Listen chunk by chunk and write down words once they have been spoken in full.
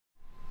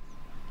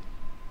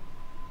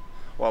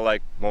Well,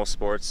 like most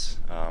sports,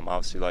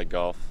 obviously like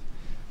golf,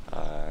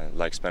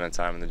 like spending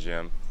time in the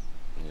gym,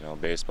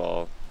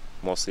 baseball,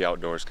 mostly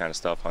outdoors kind of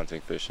stuff,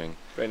 hunting, fishing.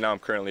 Right now I'm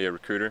currently a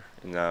recruiter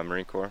in the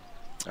Marine Corps.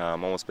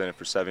 Almost been in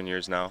for 7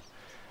 years now.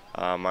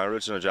 My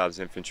original job is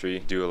infantry.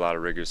 Do a lot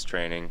of rigorous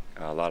training,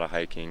 a lot of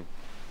hiking,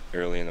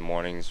 early in the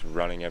mornings,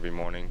 running every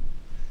morning,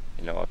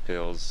 up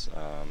hills,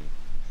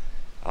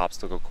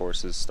 obstacle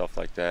courses, stuff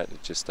like that.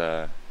 It just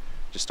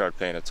started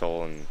paying a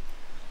toll and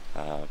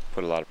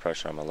put a lot of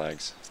pressure on my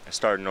legs. I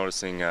started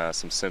noticing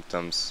some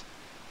symptoms,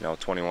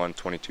 21,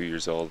 22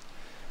 years old.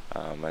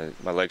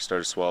 My legs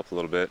started to swell up a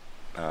little bit.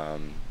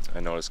 I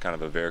noticed kind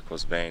of a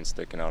varicose vein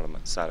sticking out of the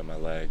side of my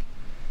leg.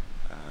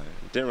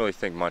 Didn't really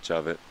think much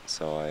of it,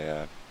 so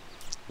I,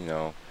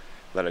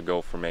 let it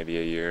go for maybe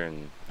a year,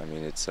 and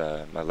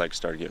my legs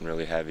started getting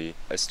really heavy.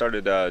 I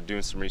started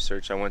doing some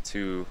research. I went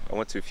to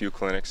a few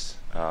clinics,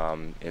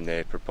 and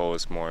they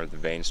proposed more of the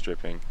vein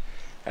stripping.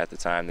 At the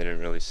time, they didn't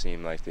really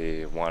seem like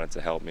they wanted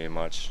to help me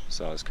much,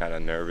 so I was kind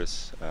of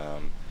nervous,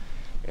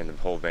 and the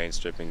whole vein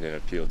stripping didn't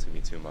appeal to me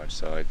too much,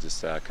 so I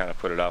just kind of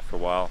put it off for a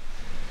while.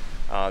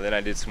 Then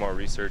I did some more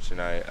research, and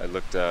I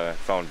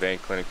found Vein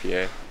Clinic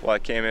PA. Well, I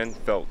came in,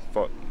 felt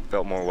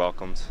more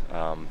welcomed,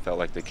 felt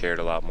like they cared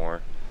a lot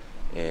more,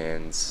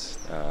 and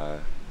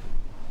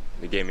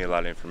they gave me a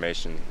lot of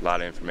information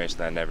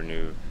that I never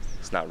knew.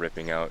 It's not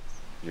ripping out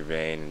your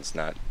vein, and it's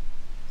not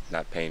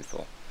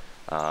painful.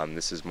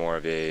 This is more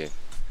of a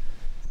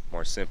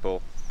more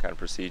simple kind of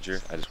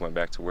procedure. I just went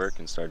back to work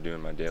and started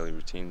doing my daily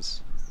routines,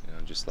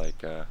 just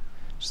like I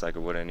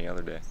would any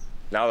other day.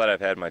 Now that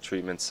I've had my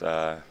treatments,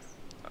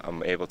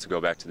 I'm able to go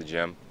back to the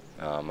gym.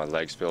 My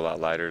legs feel a lot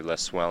lighter,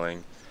 less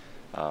swelling.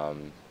 I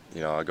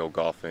go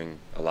golfing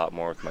a lot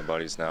more with my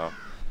buddies now.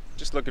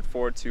 Just looking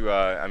forward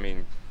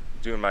to,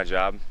 doing my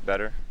job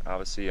better.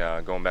 Obviously,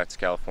 going back to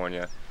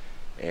California,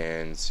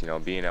 and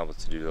being able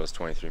to do those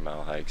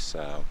 23-mile hikes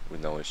with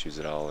no issues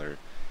at all, or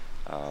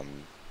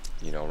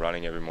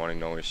running every morning,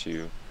 no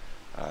issue.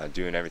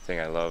 Doing everything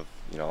I love,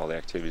 all the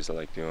activities I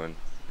like doing.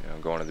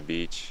 Going to the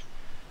beach,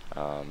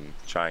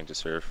 trying to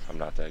surf. I'm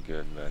not that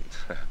good, but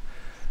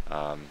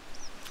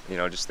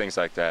just things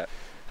like that.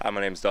 Hi,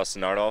 my name is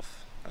Dustin.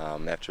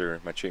 After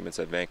my treatments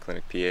at Vein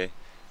Clinic PA,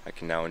 I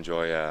can now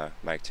enjoy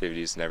my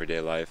activities in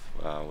everyday life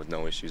with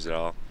no issues at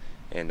all,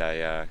 and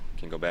I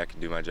can go back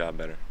and do my job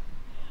better.